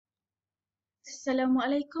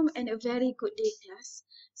Assalamualaikum and a very good day class.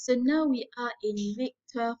 So now we are in week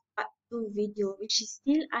 12 part 2 video, which is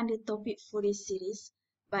still under topic Fourier series.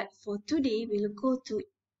 But for today, we'll go to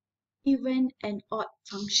even and odd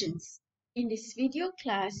functions. In this video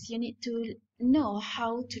class, you need to know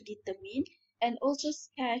how to determine and also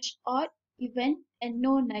sketch odd, even and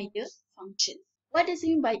no neither functions. What does it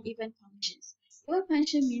mean by even functions? Even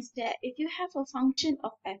function means that if you have a function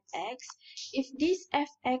of fx, if this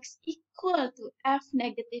fx equal to f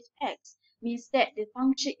negative x, means that the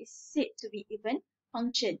function is said to be even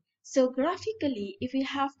function. So graphically, if we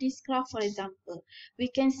have this graph, for example, we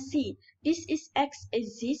can see this is x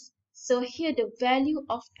axis. So here the value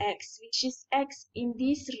of x, which is x in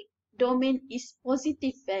this domain, is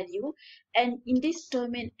positive value, and in this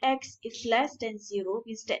domain x is less than 0,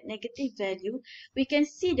 means that negative value. We can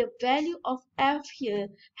see the value of f here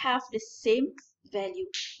have the same value.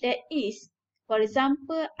 That is, for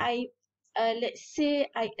example, let's say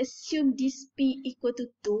I assume this p equal to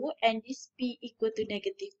 2 and this p equal to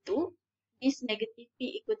negative 2. This negative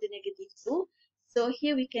p equal to negative 2. So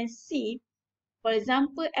here we can see, for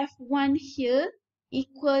example, f1 here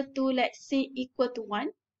equal to, let's say, equal to 1.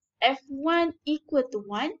 f1 equal to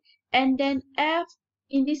 1. And then f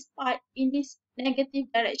in this part, in this negative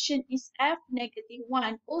direction, is f negative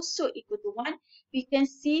 1 also equal to 1. We can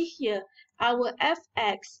see here our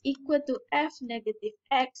fx equal to f negative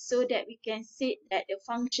x, so that we can say that the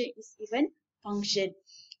function is even function.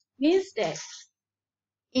 Means that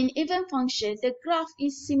in even function, the graph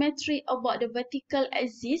is symmetry about the vertical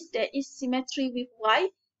axis, that is symmetry with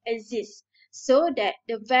y-axis, so that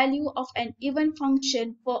the value of an even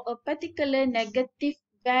function for a particular negative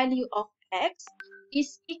value of x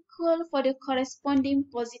is equal for the corresponding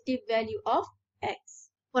positive value of x.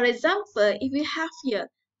 For example, if we have here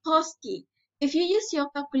cos t, if you use your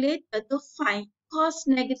calculator to find cos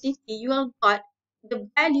negative t, you will got the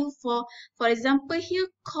value for example, here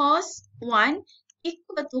cos 1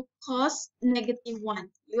 equal to cos negative 1.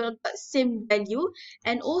 You will get same value.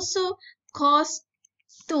 And also cos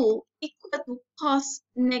 2 equal to cos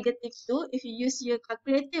negative 2. If you use your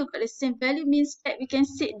calculator, you got the same value. Means that we can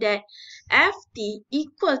say that ft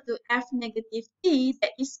equal to f negative t,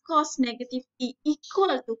 that is cos negative t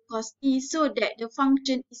equal to cos t, so that the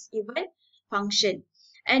function is even function.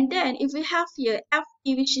 And then if we have here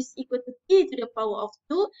ft, which is equal to t to the power of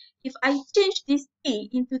 2, if I change this t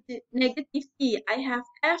into the negative t, I have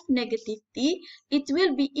f negative t. It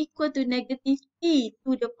will be equal to negative t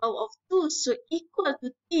to the power of 2. So equal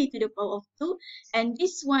to t to the power of 2. And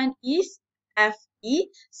this one is ft.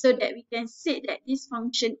 So that we can say that this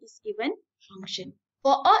function is even function.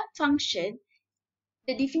 For odd function,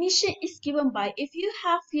 the definition is given by, if you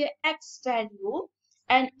have here x value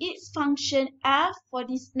and its function f for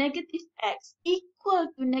this negative x equal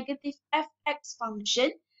to negative fx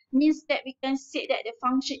function, means that we can say that the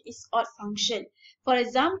function is odd function. For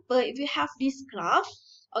example, if you have this graph,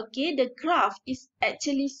 okay, the graph is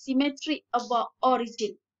actually symmetric about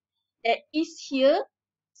origin. That is here,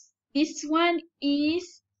 this one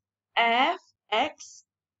is fx,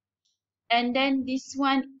 and then this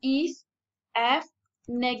one is f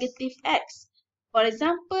negative x. For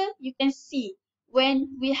example, you can see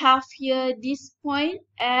when we have here this point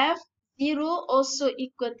f0 also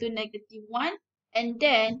equal to negative 1, and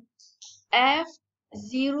then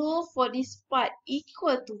f0 for this part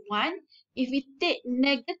equal to 1. If we take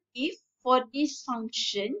negative for this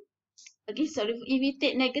function, okay, sorry, if we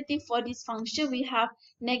take negative for this function, we have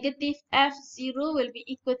negative f0 will be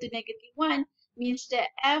equal to negative 1, means that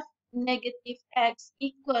f negative x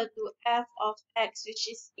equal to f of x,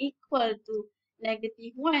 which is equal to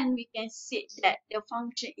negative 1, we can say that the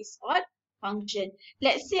function is odd function.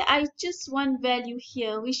 Let's say I choose one value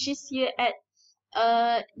here, which is here at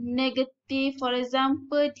negative, for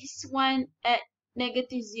example, this one at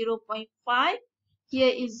negative 0.5.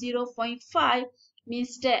 Here is 0.5,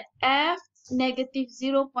 means that f negative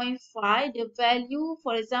 0.5, the value,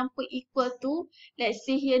 for example, equal to, let's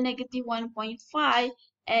say here negative 1.5,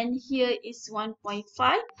 and here is 1.5.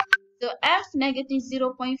 So f negative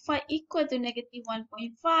 0.5 equal to negative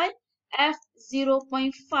 1.5, f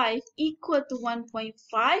 0.5 equal to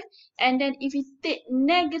 1.5, and then if we take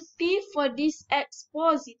negative for this x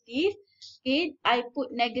positive, okay, I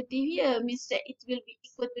put negative here, means that it will be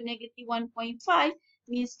equal to negative 1.5,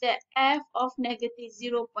 means that f of negative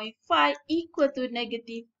 0.5 equal to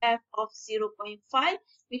negative f of 0.5,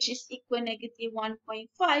 which is equal negative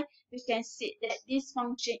 1.5. We can say that this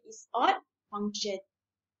function is odd function.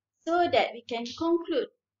 So that we can conclude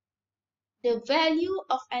the value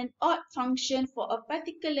of an odd function for a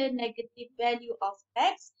particular negative value of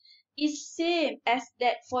x is same as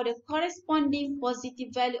that for the corresponding positive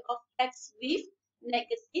value of x with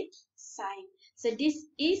negative sign. So this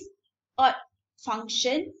is odd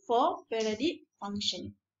function for periodic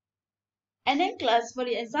function. And then class, for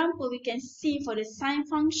the example, we can see for the sine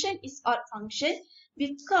function is odd function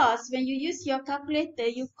because when you use your calculator,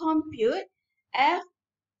 you compute f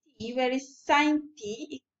t, where is sine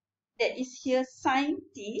t, that is here sine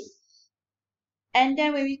t. And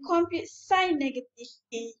then when we compute sine negative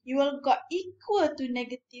t, you will got equal to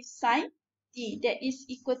negative sine t. That is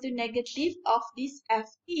equal to negative of this ft,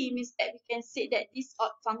 means that we can say that this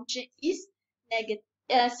odd function is negative.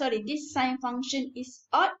 This sine function is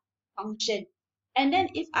odd function. And then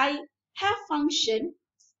if I have function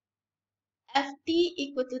ft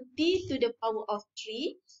equal to t to the power of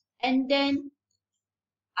 3, and then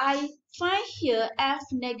I find here f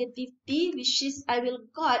negative t, which is I will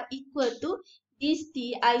got equal to this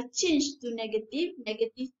t, I change to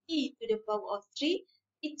negative t to the power of 3.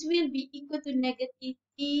 It will be equal to negative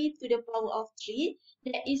t to the power of 3.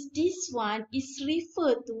 That is, this one is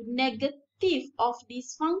referred to negative of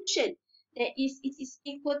this function. That is, it is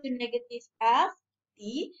equal to negative f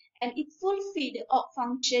t, and it fulfills the odd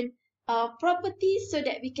function property, so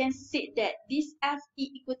that we can say that this ft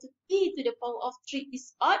equal to t to the power of 3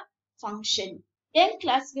 is odd function. Then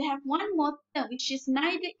class, we have one more term which is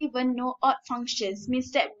neither even nor odd functions,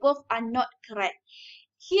 means that both are not correct.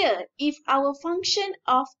 Here, if our function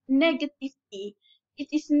of negative t, it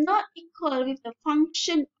is not equal with the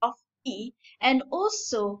function of t, and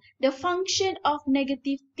also the function of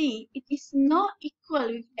negative t, it is not equal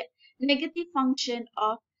with the negative function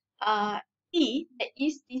of t, that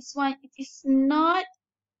is this one, it is not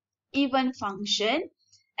even function,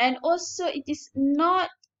 and also it is not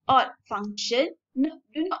odd function, do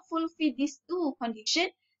not fulfill these two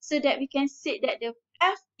conditions, so that we can say that the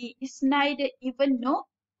ft is neither even nor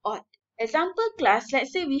odd. Example class,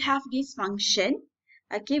 let's say we have this function.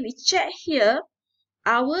 Okay, we check here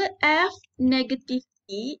our f negative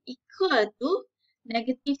t equal to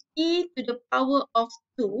negative t to the power of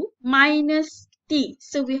 2 minus t.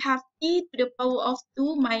 So we have t to the power of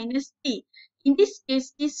 2 minus t. In this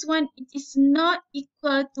case, this one, it is not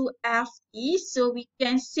equal to ft, so we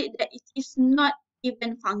can say that it is not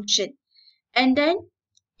even function. And then,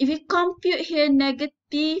 if we compute here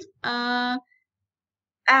negative ft,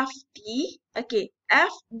 okay,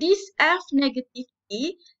 this f negative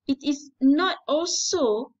t, it is not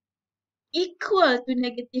also equal to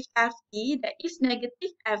negative ft, that is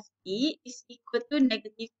negative ft is equal to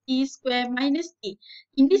negative t square minus t.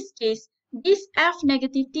 In this case, this f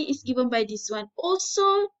negative t is given by this one,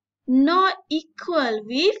 also not equal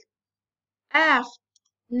with f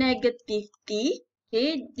negative t.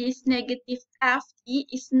 Okay, this negative ft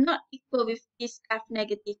is not equal with this f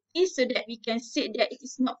negative t, so that we can say that it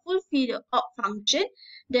is not fulfill the odd function.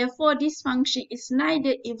 Therefore, this function is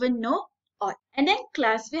neither even nor odd. And then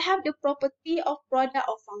class, we have the property of product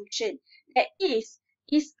of function. That is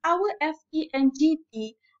our ft and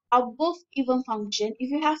gt are both even function. If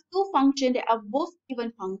you have two functions that are both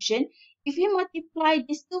even function, if you multiply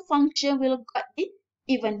these two functions, we'll get the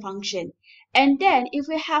even function. And then if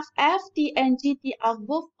we have ft and gt are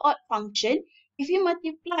both odd function, if you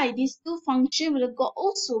multiply these two functions, we'll get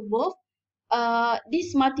also both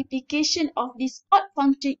this multiplication of this odd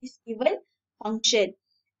function is even function.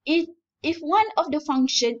 If one of the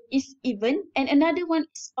function is even and another one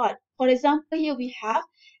is odd, for example, here we have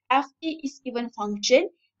ft is even function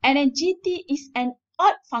and then gt is an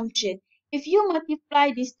odd function. If you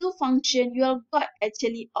multiply these two functions, you will get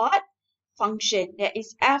actually odd function. That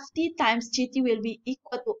is, ft times gt will be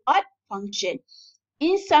equal to odd function.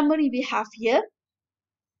 In summary, we have here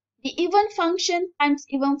the even function times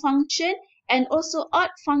even function, and also odd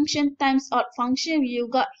function times odd function. You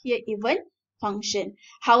got here even function.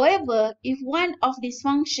 However, if one of these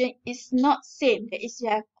function is not same, that is, you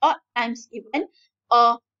have odd times even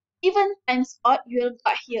or even times odd, you will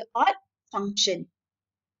got here odd function.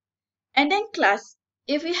 And then class,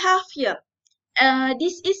 if we have here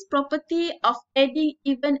this is property of adding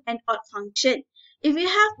even and odd function. If we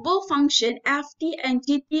have both function ft and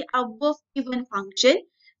gt are both even function,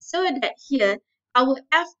 so that here our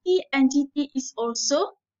ft and gt is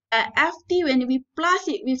also ft, when we plus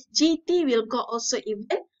it with gt, will go also even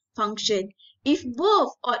function. If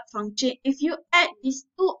both odd function, if you add these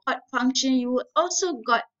two odd function, you will also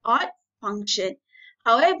got odd function.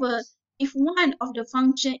 However, if one of the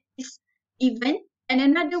function is even and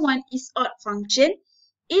another one is odd function,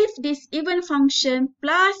 if this even function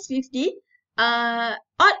plus with the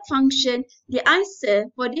odd function, the answer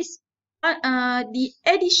for this the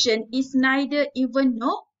addition is neither even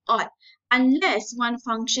nor odd. unless one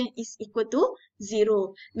function is equal to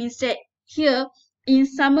 0. Means that here in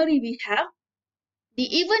summary we have the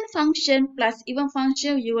even function plus even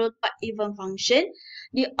function, you will got even function.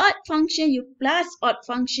 The odd function, you plus odd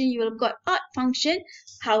function, you will got odd function.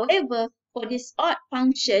 However, for this odd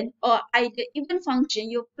function or either even function,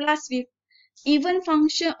 you plus with even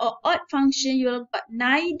function or odd function, you will got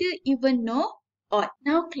neither even nor odd.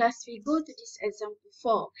 Now class, we go to this example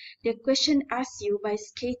 4. The question asks you by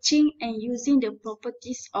sketching and using the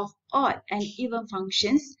properties of odd and even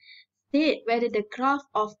functions, state whether the graph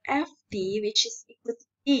of ft, which is equal to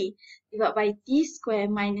t divided by t square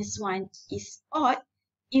minus 1, is odd,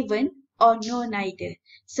 even, or no neither.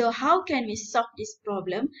 So how can we solve this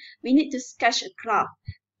problem? We need to sketch a graph.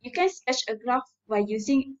 You can sketch a graph by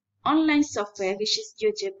using online software, which is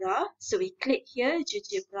GeoGebra. So we click here,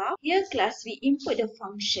 GeoGebra. Here class, we input the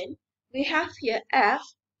function. We have here f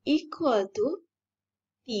equal to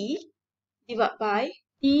t divided by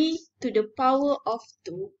t to the power of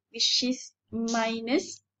 2, which is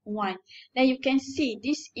minus 1. Now you can see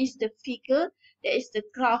this is the figure, that is the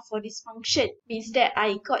graph for this function. Means that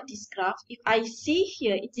I got this graph. If I see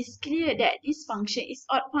here, it is clear that this function is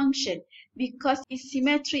odd function because it's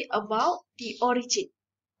symmetry about the origin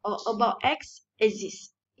or about x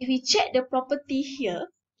axis. If we check the property here,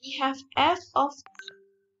 we have f of t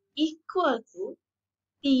equal to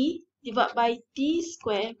t divided by t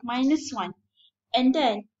square minus 1. And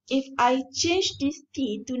then if I change this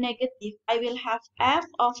t to negative, I will have f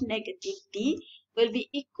of negative t will be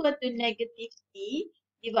equal to negative t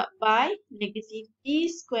divided by negative t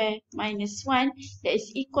square minus 1, that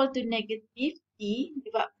is equal to negative t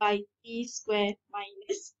divided by t square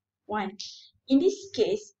minus 1. In this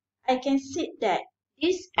case, I can see that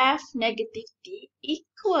this f negative t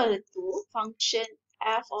equal to function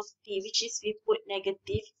f of t, which is we put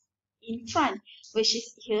negative in front, which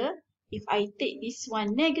is here. If I take this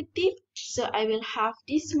one negative, so I will have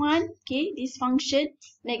this one, okay, this function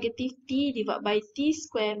negative t divided by t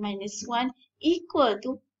square minus 1 equal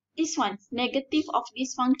to this one, negative of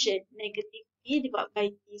this function, negative t divided by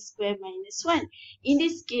t square minus 1. In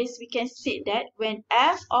this case, we can say that when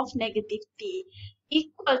f of negative t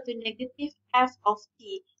equal to negative f of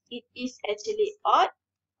t, it is actually odd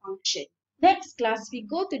function. Next class, we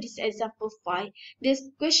go to this example 5. This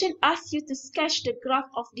question asks you to sketch the graph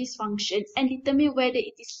of this function and determine whether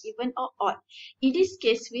it is even or odd. In this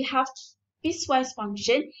case, we have piecewise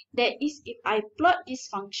function. That is, if I plot this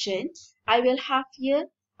function, I will have here,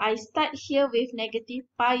 I start here with negative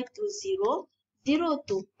pi to 0, 0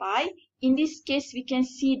 to pi. In this case, we can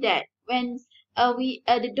see that when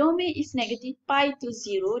the domain is negative pi to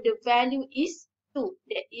 0, the value is 2.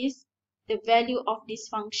 That is, the value of this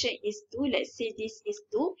function is 2. Let's say this is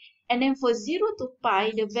 2. And then for 0 to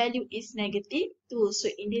pi, the value is negative 2. So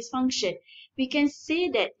in this function, we can say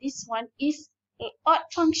that this one is an odd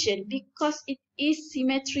function because it is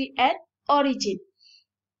symmetry at origin.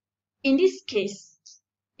 In this case,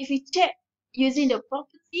 if we check using the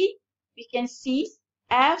property, we can see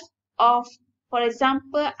f of, for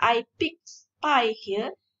example, I pick pi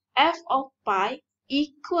here, f of pi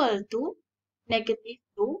equal to negative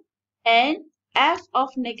 2. And f of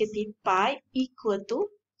negative pi equal to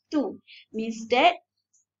 2. Means that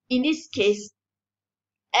in this case,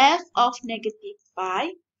 f of negative pi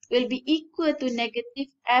will be equal to negative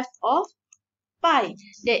f of pi.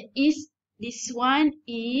 That is, this one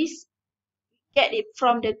is, get it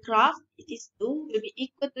from the graph, it is 2, will be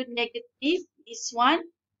equal to negative, this one,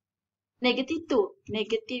 negative 2.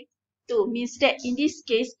 Negative 2 means that in this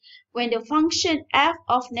case, when the function f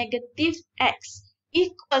of negative x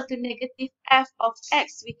equal to negative f of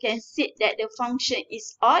x, we can say that the function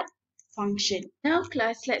is odd function. Now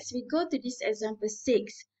class, let's we go to this example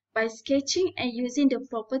 6. By sketching and using the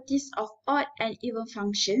properties of odd and even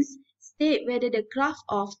functions, state whether the graph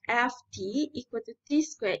of ft equal to t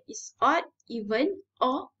squared is odd, even,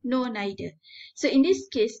 or no neither. So in this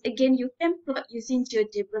case, again, you can plot using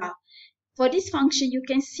GeoGebra. For this function, you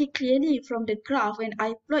can see clearly from the graph, when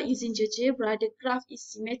I plot using GeoGebra, the graph is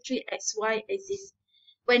symmetry xy axis.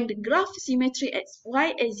 When the graph symmetry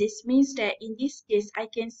xy axis means that in this case, I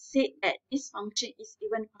can say that this function is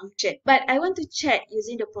even function. But I want to check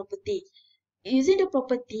using the property. Using the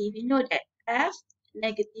property, we know that f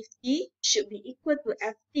negative t should be equal to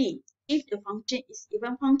ft if the function is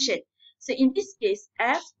even function. So in this case,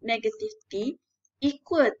 f negative t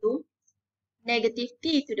equal to negative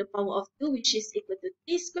t to the power of 2, which is equal to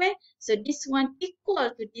t squared. So this one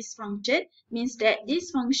equal to this function means that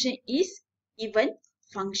this function is even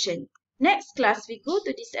function. Next class, we go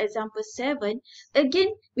to this example 7. Again,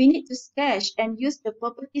 we need to sketch and use the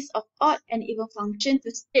properties of odd and even function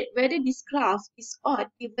to state whether this graph is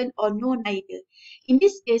odd, even, or no neither. In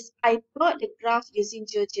this case, I plot the graph using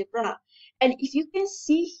GeoGebra. And if you can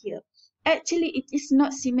see here, actually it is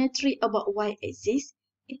not symmetry about y-axis.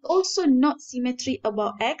 It's also not symmetry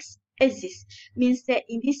about x-axis. Means that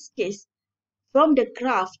in this case, from the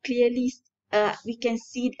graph, clearly we can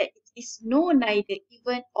see that it is no neither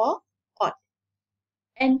even or odd.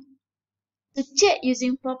 And to check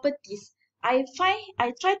using properties, I try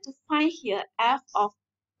to find here f of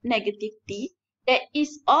negative t. That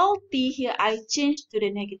is all t here I change to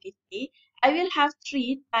the negative t. I will have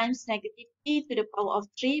 3 times negative t to the power of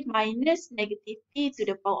 3 minus negative t to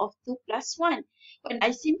the power of 2 plus 1. When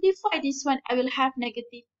I simplify this one, I will have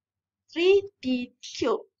negative 3t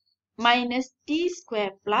cubed minus t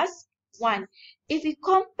squared plus 1. If we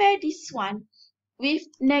compare this one with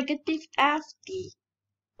negative ft,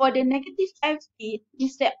 for the negative ft,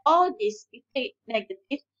 instead all this we take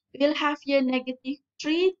negative, we will have here negative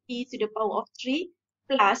 3t to the power of 3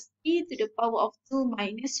 plus t to the power of 2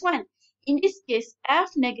 minus 1. In this case,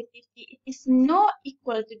 f negative t is not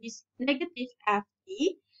equal to this negative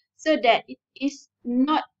ft, so that it is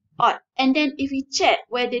not odd. And then if we check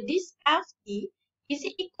whether this ft is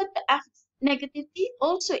it equal to f negative t,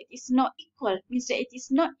 also it is not equal, means that it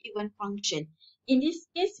is not even function. In this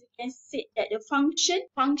case, we can say that the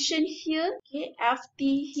function here, okay,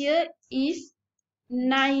 ft here is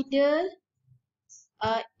neither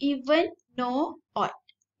even nor odd.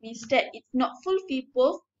 Means that it's not fulfill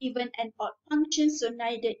both even and odd functions, so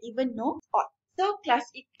neither even nor odd. So class,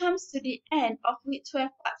 it comes to the end of week 12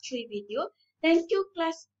 part 3 video. Thank you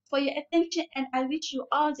class for your attention and I wish you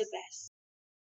all the best.